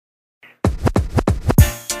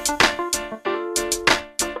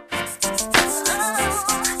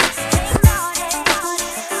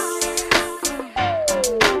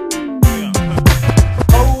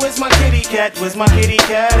cat? Where's my kitty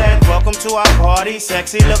cat at? Welcome to our party,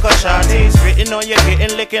 sexy look of shawty. Spitting on your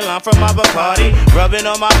kitten, licking line from my Bacardi. Rubbing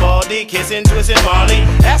on my baldy, kissing, twisting Marley.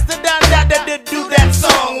 Ask the Don Dada to do that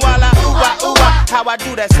song while I ooh-ah, how I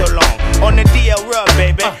do that so long. On the DL rub,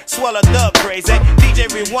 baby, swallow the crazy. DJ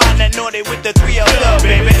rewind that naughty with the 3L dub,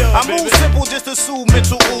 baby. I move simple just to soothe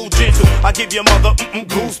mental, ooh gentle. I give your mother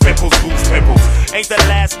goose pimples, goose pimples. Ain't the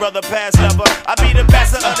last brother, past lover. I be the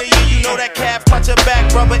bastard of the year, you know that calf, watch your back,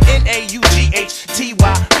 brother. N-A-U-G-H-T-Y-B-Y,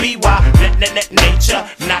 nature,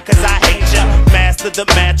 not cause I hate ya. Master the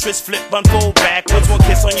mattress, flip, unfold backwards. One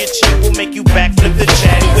kiss on your cheek will make you backflip the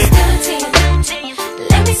Chadwick.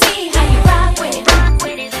 Let me see how you rock with it.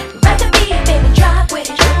 Rock the beat, baby, drop with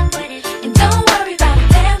it. And don't worry about a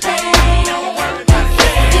damn thing.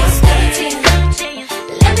 This good to you.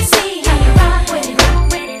 Let me see how you rock with it.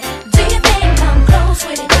 Do your thing, come close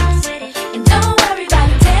with it. And don't worry about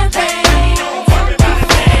a damn thing.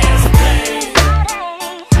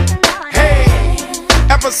 Hey,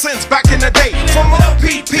 ever since back in the day, from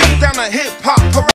OPP down to hip hop.